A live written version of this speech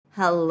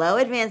Hello,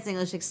 Advanced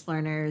English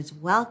Explorers.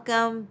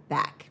 Welcome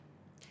back.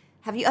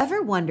 Have you ever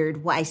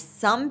wondered why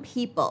some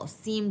people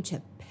seem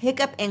to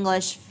pick up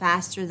English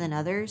faster than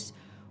others?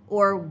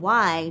 Or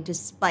why,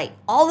 despite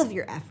all of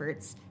your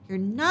efforts, you're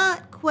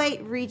not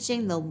quite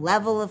reaching the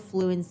level of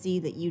fluency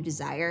that you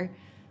desire?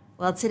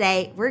 Well,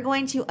 today we're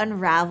going to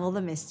unravel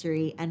the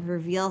mystery and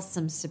reveal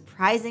some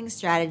surprising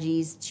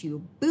strategies to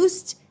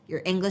boost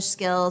your English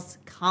skills,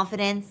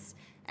 confidence,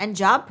 and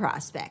job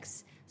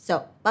prospects.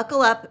 So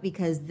buckle up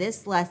because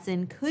this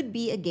lesson could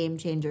be a game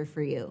changer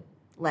for you.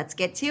 Let's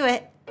get to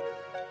it.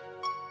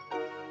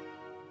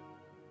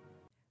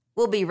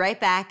 We'll be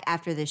right back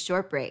after this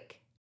short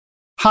break.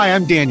 Hi,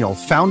 I'm Daniel,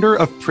 founder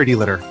of Pretty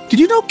Litter. Did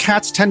you know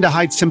cats tend to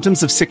hide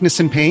symptoms of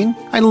sickness and pain?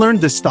 I learned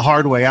this the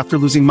hard way after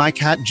losing my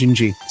cat,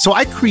 Gingy. So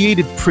I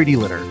created Pretty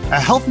Litter, a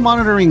health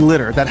monitoring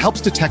litter that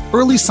helps detect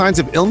early signs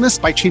of illness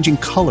by changing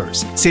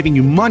colors, saving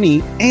you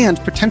money and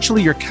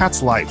potentially your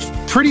cat's life.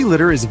 Pretty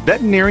Litter is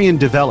veterinarian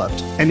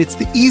developed, and it's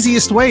the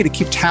easiest way to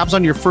keep tabs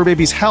on your fur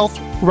baby's health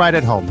right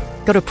at home.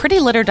 Go to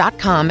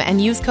prettylitter.com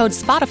and use code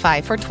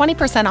SPOTIFY for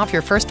 20% off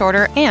your first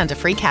order and a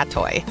free cat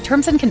toy.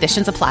 Terms and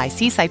conditions apply.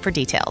 See site for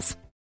details.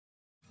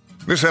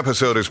 This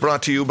episode is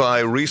brought to you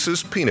by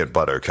Reese's Peanut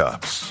Butter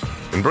Cups.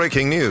 In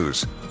breaking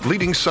news,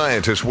 leading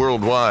scientists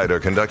worldwide are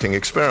conducting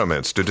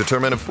experiments to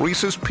determine if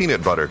Reese's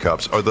Peanut Butter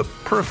Cups are the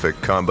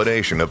perfect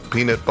combination of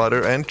peanut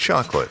butter and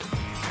chocolate.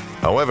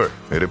 However,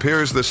 it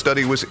appears the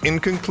study was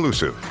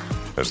inconclusive,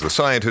 as the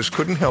scientists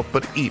couldn't help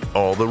but eat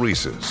all the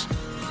Reese's.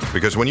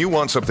 Because when you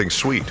want something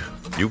sweet,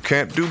 you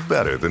can't do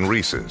better than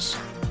Reese's.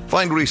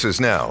 Find Reese's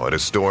now at a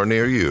store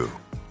near you.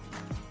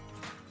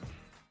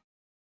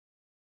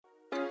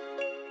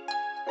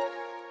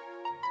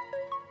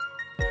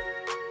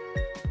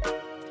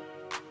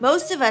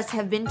 Most of us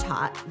have been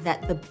taught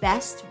that the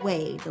best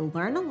way to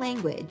learn a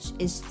language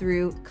is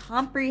through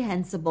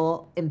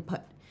comprehensible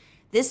input.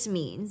 This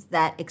means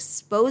that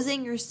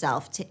exposing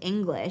yourself to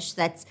English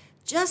that's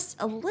just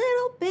a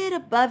little bit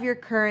above your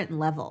current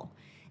level.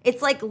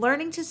 It's like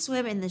learning to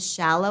swim in the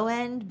shallow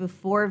end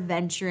before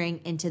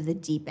venturing into the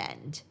deep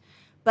end.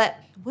 But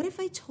what if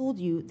I told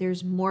you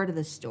there's more to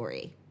the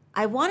story?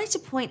 I wanted to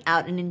point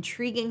out an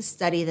intriguing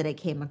study that I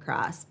came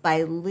across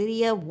by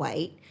Lydia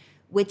White,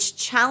 which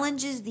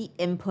challenges the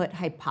input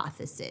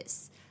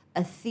hypothesis,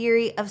 a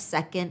theory of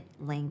second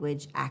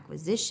language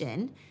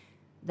acquisition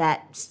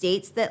that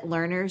states that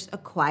learners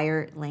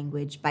acquire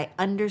language by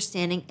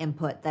understanding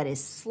input that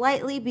is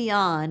slightly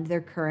beyond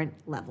their current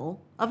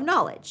level of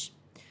knowledge.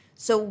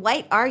 So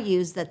White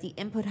argues that the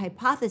input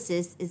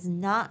hypothesis is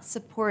not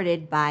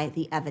supported by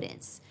the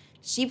evidence.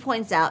 She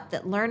points out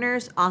that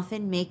learners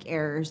often make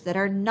errors that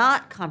are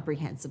not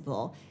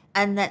comprehensible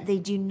and that they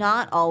do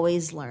not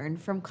always learn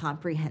from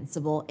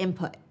comprehensible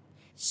input.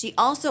 She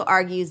also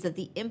argues that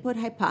the input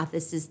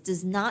hypothesis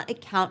does not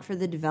account for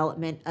the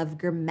development of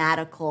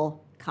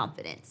grammatical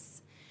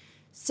confidence.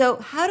 So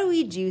how do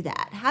we do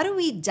that? How do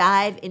we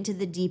dive into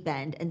the deep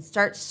end and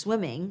start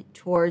swimming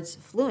towards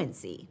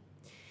fluency?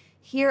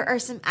 Here are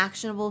some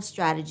actionable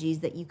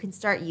strategies that you can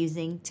start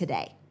using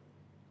today.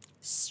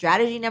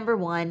 Strategy number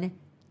 1,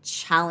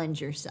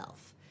 challenge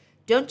yourself.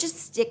 Don't just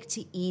stick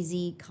to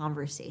easy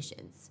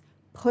conversations.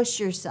 Push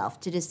yourself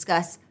to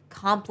discuss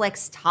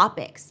complex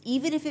topics,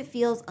 even if it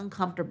feels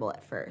uncomfortable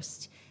at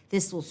first.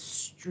 This will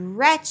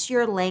stretch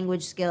your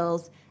language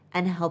skills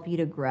and help you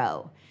to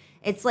grow.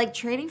 It's like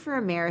training for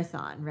a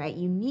marathon, right?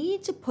 You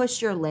need to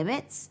push your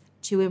limits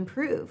to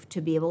improve, to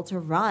be able to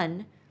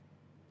run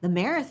the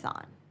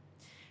marathon.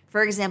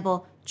 For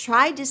example,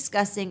 try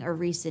discussing a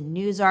recent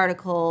news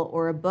article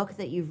or a book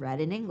that you've read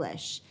in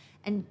English.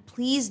 And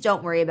please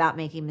don't worry about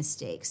making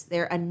mistakes.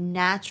 They're a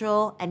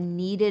natural and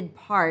needed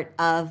part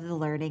of the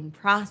learning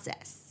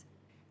process.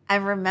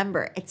 And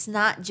remember, it's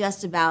not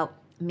just about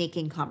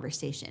making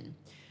conversation.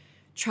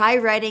 Try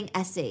writing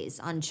essays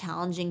on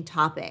challenging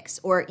topics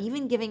or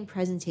even giving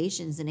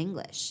presentations in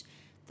English.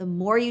 The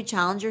more you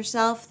challenge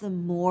yourself, the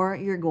more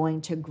you're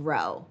going to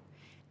grow,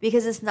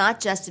 because it's not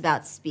just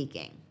about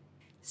speaking.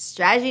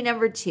 Strategy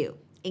number 2,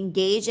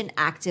 engage in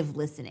active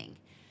listening.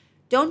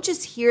 Don't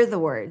just hear the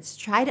words,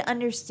 try to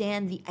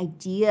understand the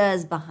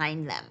ideas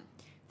behind them.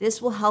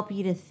 This will help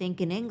you to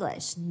think in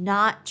English,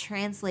 not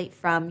translate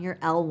from your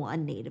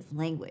L1 native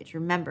language.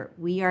 Remember,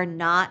 we are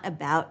not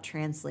about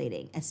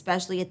translating,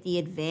 especially at the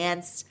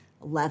advanced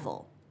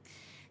level.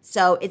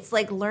 So it's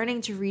like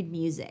learning to read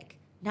music,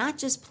 not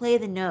just play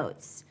the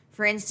notes.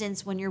 For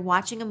instance, when you're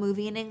watching a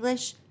movie in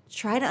English,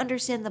 try to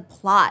understand the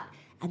plot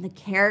and the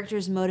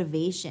characters'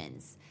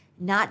 motivations,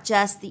 not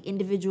just the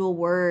individual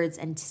words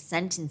and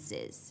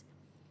sentences.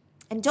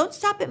 And don't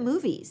stop at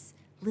movies.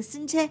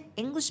 Listen to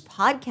English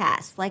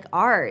podcasts like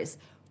ours.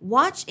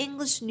 Watch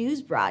English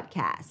news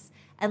broadcasts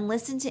and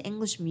listen to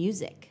English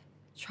music.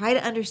 Try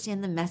to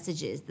understand the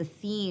messages, the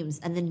themes,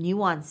 and the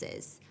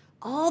nuances,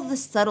 all the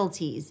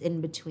subtleties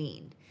in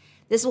between.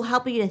 This will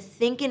help you to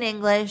think in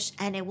English,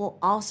 and it will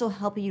also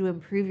help you to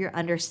improve your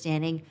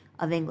understanding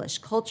of English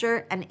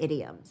culture and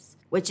idioms,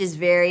 which is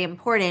very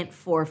important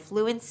for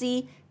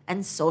fluency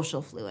and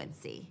social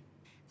fluency.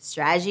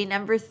 Strategy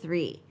number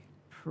 3,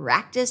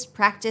 practice,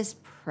 practice,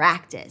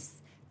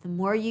 practice. The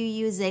more you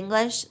use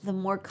English, the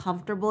more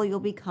comfortable you'll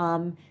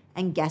become.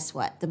 And guess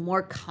what? The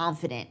more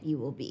confident you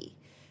will be.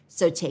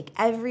 So take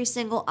every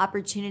single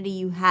opportunity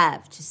you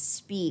have to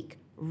speak,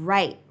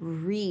 write,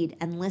 read,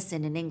 and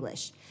listen in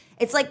English.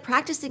 It's like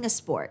practicing a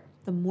sport.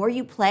 The more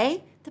you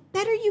play, the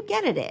better you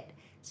get at it.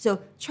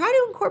 So try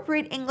to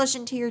incorporate English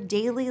into your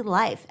daily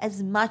life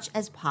as much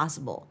as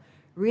possible.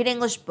 Read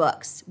English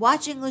books,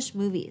 watch English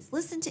movies,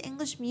 listen to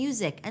English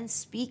music, and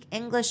speak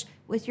English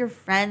with your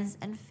friends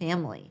and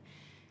family.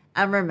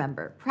 And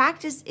remember,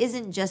 practice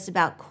isn't just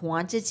about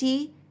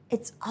quantity,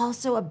 it's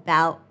also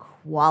about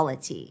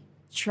quality.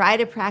 Try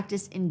to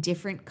practice in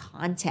different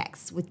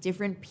contexts with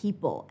different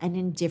people and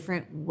in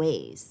different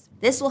ways.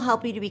 This will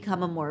help you to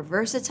become a more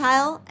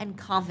versatile and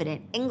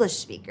confident English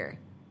speaker.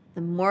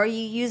 The more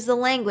you use the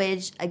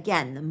language,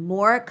 again, the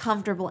more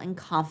comfortable and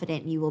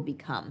confident you will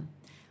become.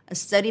 A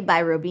study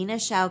by Robina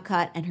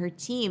Shaukat and her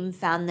team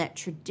found that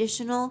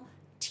traditional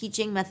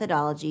teaching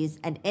methodologies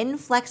and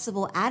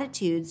inflexible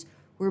attitudes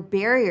were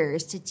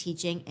barriers to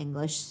teaching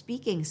English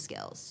speaking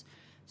skills.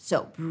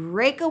 So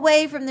break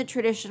away from the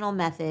traditional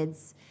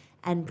methods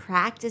and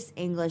practice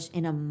English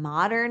in a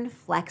modern,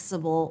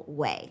 flexible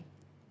way.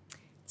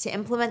 To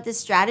implement this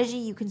strategy,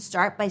 you can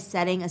start by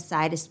setting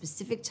aside a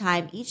specific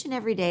time each and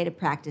every day to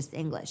practice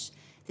English.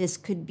 This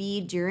could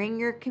be during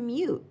your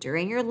commute,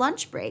 during your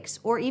lunch breaks,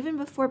 or even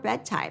before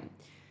bedtime.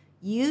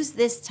 Use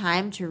this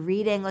time to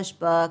read English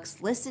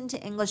books, listen to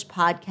English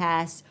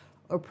podcasts,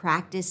 or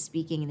practice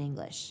speaking in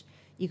English.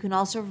 You can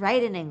also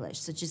write in English,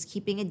 such as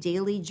keeping a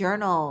daily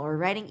journal or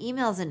writing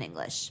emails in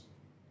English.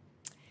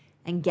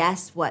 And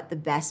guess what the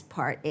best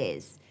part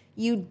is?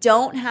 You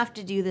don't have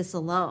to do this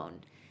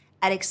alone.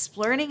 At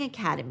Explearning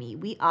Academy,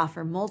 we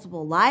offer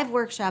multiple live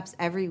workshops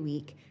every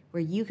week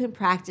where you can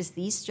practice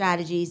these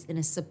strategies in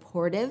a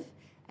supportive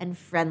and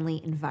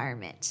friendly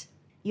environment.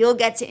 You'll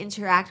get to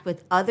interact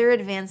with other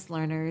advanced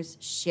learners,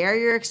 share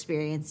your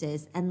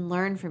experiences, and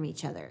learn from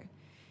each other.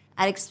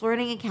 At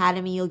Explearning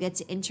Academy, you'll get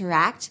to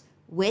interact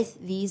with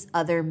these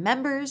other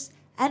members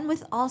and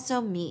with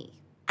also me.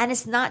 And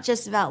it's not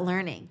just about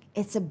learning,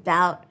 it's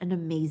about an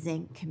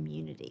amazing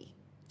community.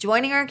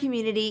 Joining our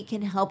community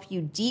can help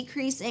you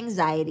decrease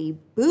anxiety,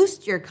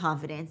 boost your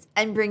confidence,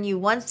 and bring you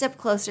one step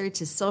closer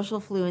to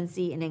social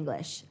fluency in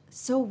English.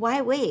 So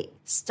why wait?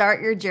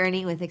 Start your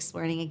journey with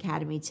Explearning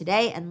Academy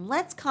today and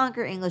let's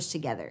conquer English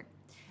together.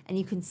 And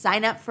you can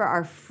sign up for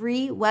our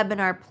free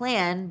webinar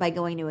plan by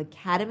going to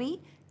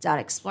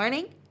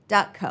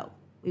academy.explearning.co.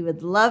 We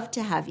would love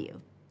to have you.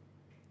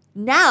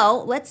 Now,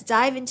 let's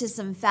dive into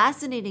some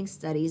fascinating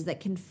studies that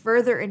can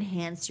further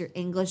enhance your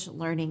English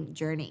learning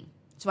journey.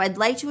 So I'd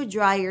like to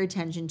draw your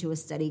attention to a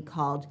study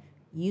called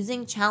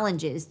Using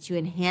Challenges to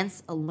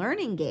Enhance a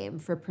Learning Game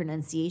for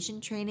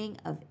Pronunciation Training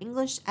of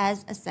English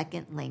as a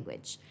Second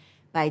Language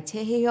by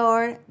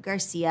Tejedor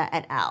Garcia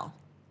et al.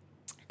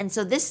 And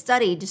so this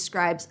study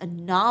describes a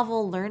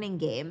novel learning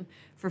game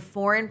for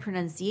foreign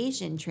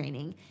pronunciation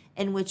training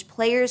in which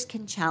players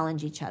can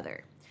challenge each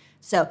other.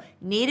 So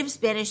native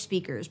Spanish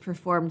speakers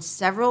performed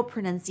several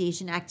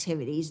pronunciation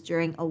activities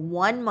during a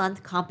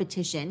 1-month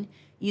competition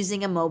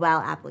using a mobile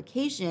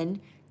application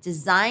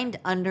designed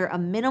under a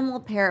minimal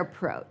pair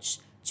approach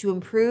to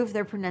improve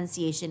their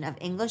pronunciation of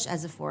English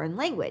as a foreign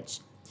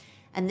language.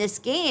 And this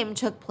game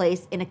took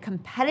place in a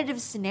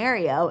competitive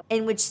scenario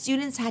in which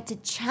students had to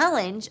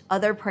challenge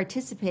other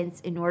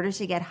participants in order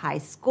to get high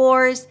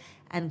scores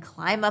and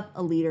climb up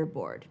a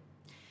leaderboard.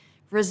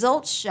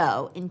 Results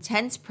show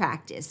intense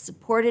practice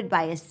supported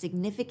by a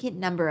significant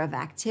number of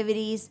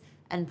activities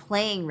and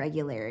playing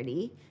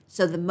regularity.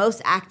 So the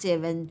most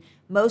active and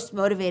most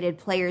motivated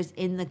players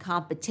in the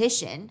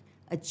competition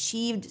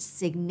achieved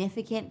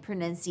significant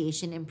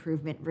pronunciation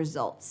improvement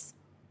results.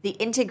 The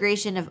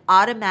integration of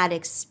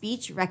automatic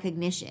speech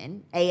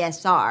recognition,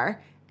 ASR,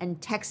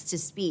 and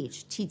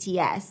text-to-speech,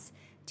 TTS,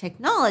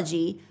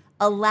 technology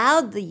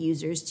allowed the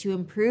users to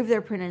improve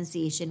their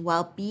pronunciation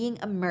while being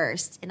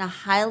immersed in a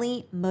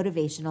highly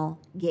motivational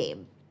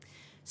game.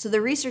 So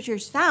the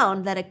researchers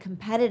found that a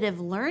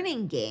competitive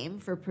learning game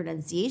for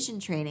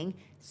pronunciation training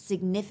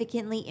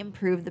significantly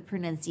improved the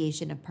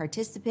pronunciation of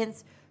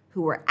participants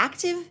who were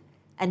active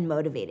and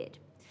motivated.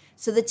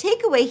 So the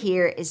takeaway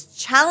here is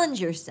challenge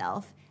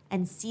yourself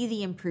and see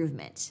the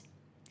improvement.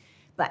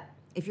 But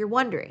if you're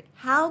wondering,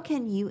 how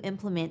can you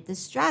implement this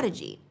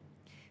strategy?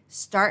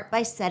 Start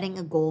by setting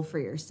a goal for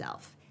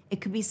yourself. It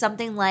could be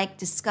something like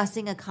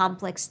discussing a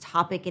complex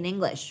topic in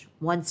English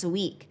once a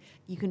week.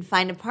 You can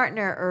find a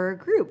partner or a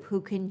group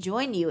who can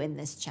join you in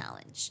this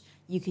challenge.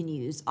 You can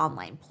use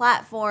online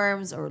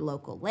platforms or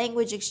local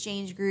language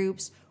exchange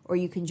groups, or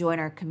you can join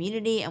our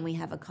community and we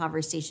have a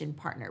conversation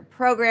partner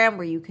program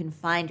where you can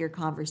find your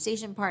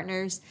conversation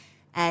partners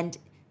and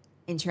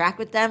interact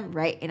with them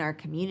right in our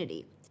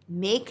community.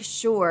 Make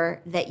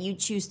sure that you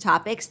choose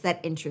topics that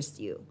interest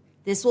you.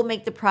 This will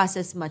make the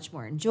process much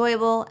more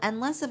enjoyable and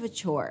less of a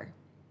chore.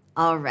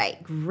 All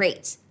right,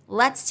 great.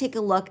 Let's take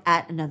a look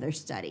at another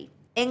study.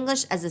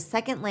 English as a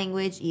Second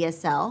Language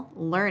ESL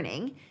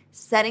Learning,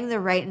 Setting the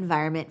Right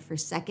Environment for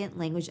Second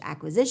Language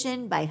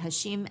Acquisition by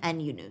Hashim and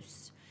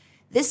Yunus.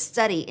 This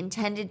study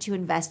intended to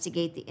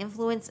investigate the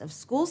influence of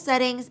school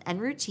settings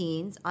and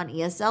routines on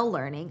ESL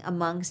learning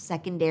among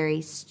secondary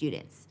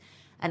students.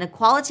 And a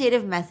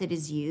qualitative method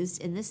is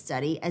used in this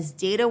study as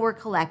data were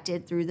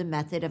collected through the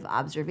method of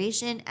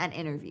observation and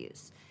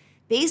interviews.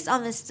 Based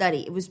on this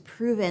study, it was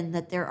proven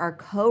that there are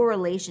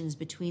correlations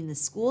between the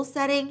school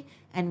setting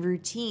and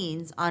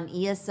routines on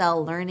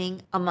ESL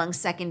learning among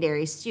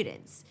secondary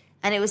students.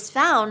 And it was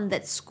found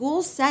that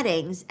school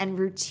settings and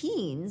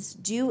routines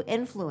do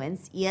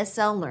influence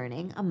ESL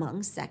learning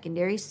among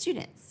secondary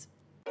students.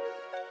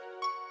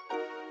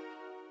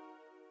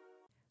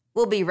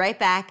 We'll be right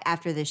back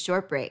after this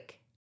short break.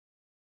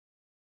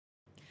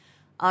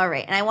 All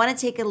right, and I want to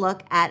take a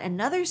look at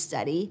another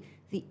study,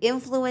 the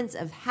influence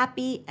of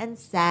happy and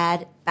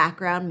sad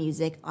background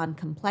music on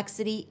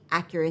complexity,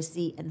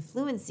 accuracy, and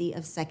fluency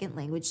of second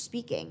language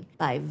speaking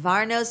by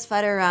Varnos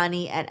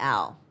Fadarani et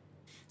al.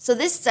 So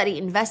this study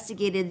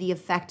investigated the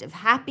effect of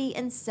happy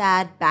and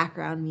sad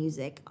background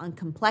music on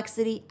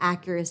complexity,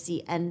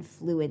 accuracy, and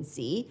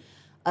fluency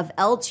of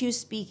L2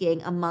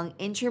 speaking among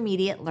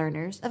intermediate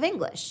learners of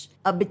English.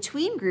 A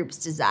between groups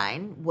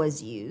design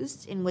was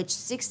used in which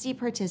 60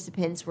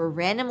 participants were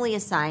randomly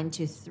assigned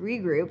to 3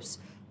 groups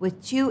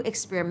with 2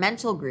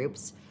 experimental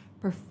groups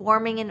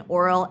performing an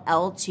oral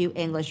L2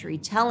 English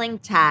retelling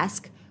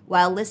task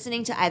while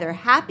listening to either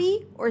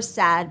happy or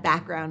sad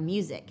background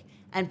music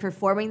and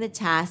performing the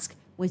task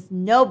with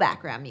no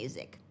background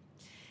music.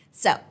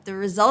 So the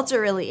results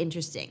are really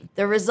interesting.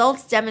 The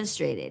results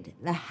demonstrated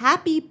the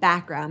happy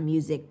background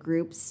music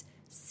group's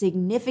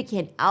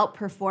significant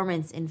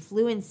outperformance in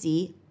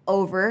fluency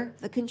over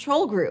the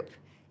control group.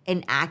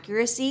 In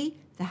accuracy,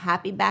 the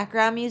happy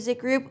background music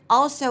group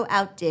also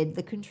outdid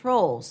the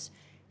controls.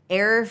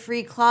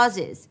 Error-free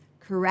clauses,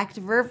 correct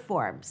verb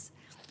forms.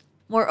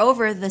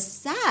 Moreover, the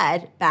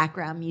sad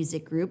background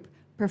music group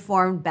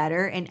performed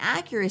better in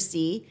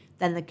accuracy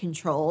than the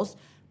controls,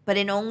 but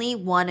in only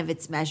one of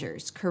its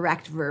measures,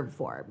 correct verb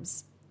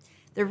forms.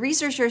 The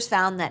researchers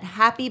found that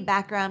happy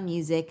background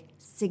music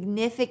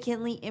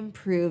significantly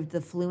improved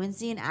the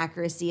fluency and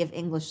accuracy of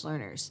English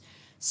learners.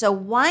 So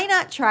why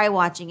not try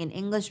watching an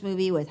English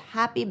movie with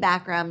happy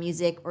background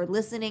music or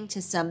listening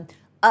to some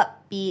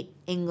upbeat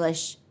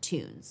English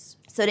tunes?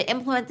 So to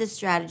implement this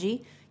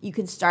strategy, you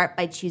can start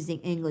by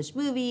choosing English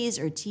movies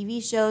or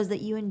TV shows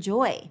that you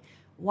enjoy.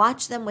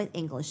 Watch them with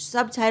English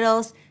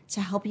subtitles to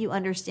help you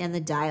understand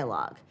the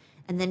dialogue.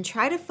 And then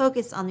try to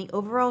focus on the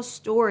overall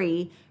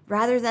story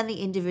rather than the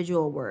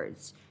individual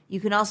words. You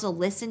can also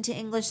listen to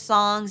English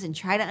songs and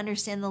try to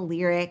understand the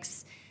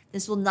lyrics.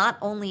 This will not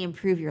only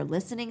improve your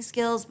listening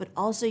skills, but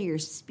also your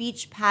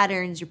speech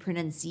patterns, your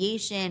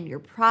pronunciation, your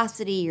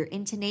prosody, your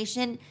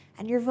intonation,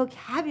 and your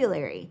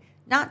vocabulary,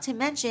 not to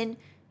mention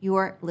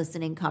your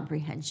listening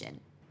comprehension.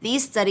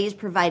 These studies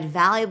provide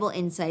valuable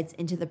insights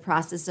into the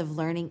process of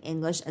learning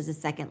English as a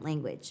second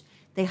language.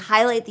 They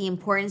highlight the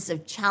importance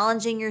of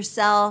challenging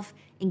yourself,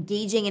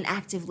 engaging in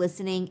active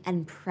listening,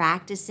 and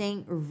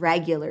practicing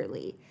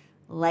regularly.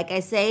 Like I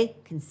say,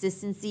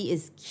 consistency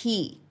is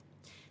key.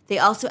 They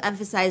also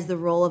emphasize the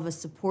role of a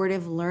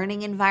supportive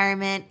learning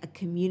environment, a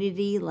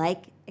community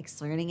like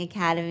X-Learning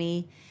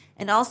Academy,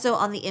 and also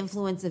on the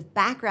influence of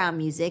background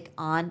music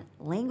on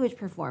language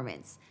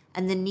performance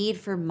and the need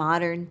for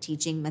modern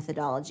teaching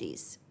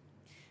methodologies.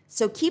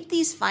 So keep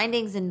these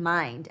findings in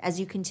mind as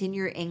you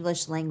continue your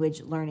English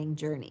language learning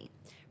journey.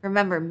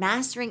 Remember,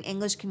 mastering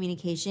English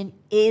communication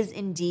is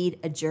indeed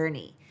a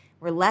journey.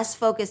 We're less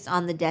focused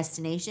on the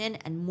destination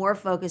and more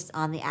focused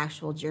on the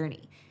actual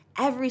journey.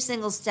 Every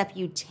single step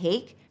you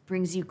take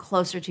brings you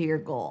closer to your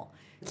goal.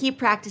 Keep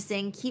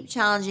practicing, keep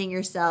challenging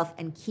yourself,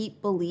 and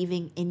keep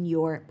believing in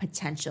your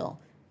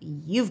potential.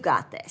 You've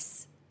got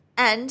this.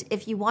 And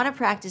if you want to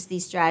practice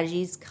these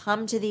strategies,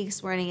 come to the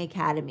X-Learning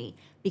Academy,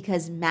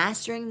 because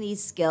mastering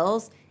these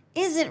skills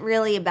isn't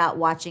really about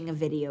watching a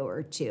video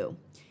or two.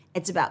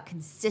 It's about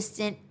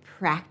consistent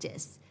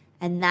practice,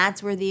 and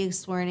that's where the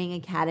X-Learning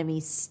Academy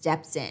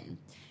steps in.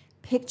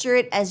 Picture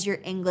it as your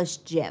English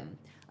gym,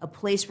 a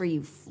place where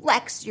you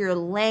flex your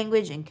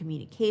language and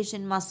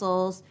communication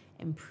muscles,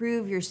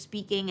 improve your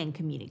speaking and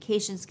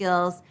communication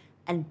skills,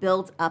 and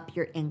build up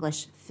your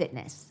English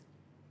fitness.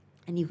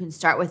 And you can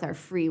start with our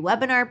free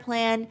webinar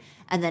plan,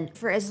 and then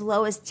for as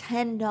low as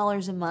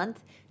 $10 a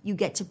month, you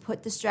get to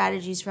put the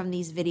strategies from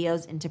these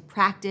videos into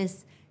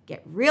practice,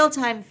 get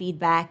real-time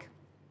feedback,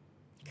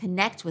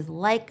 connect with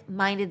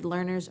like-minded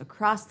learners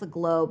across the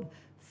globe,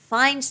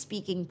 find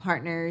speaking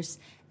partners,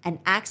 and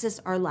access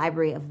our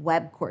library of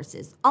web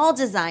courses, all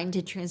designed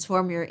to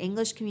transform your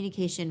English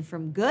communication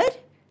from good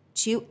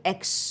to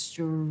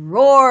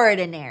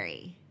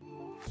extraordinary.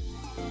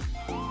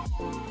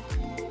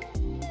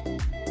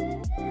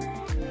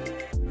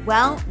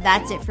 Well,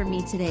 that's it for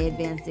me today,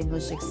 Advanced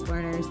English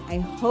X-Learners. I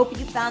hope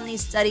you found these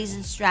studies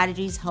and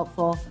strategies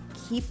helpful.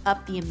 Keep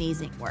up the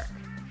amazing work.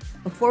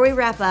 Before we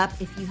wrap up,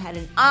 if you had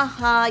an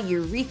aha,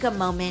 eureka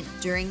moment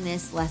during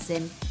this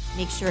lesson,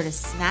 make sure to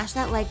smash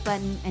that like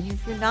button. And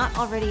if you're not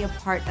already a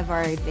part of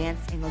our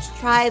Advanced English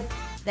tribe,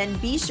 then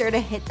be sure to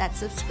hit that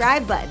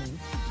subscribe button.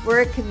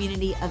 We're a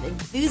community of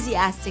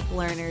enthusiastic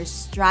learners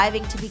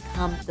striving to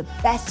become the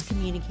best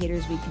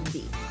communicators we can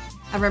be.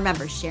 And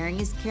remember, sharing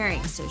is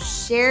caring, so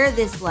share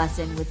this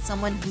lesson with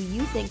someone who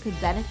you think could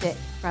benefit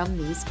from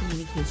these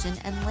communication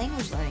and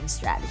language learning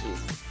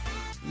strategies.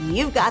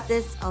 You've got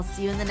this. I'll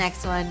see you in the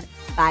next one.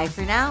 Bye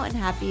for now, and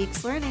happy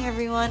X learning,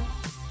 everyone.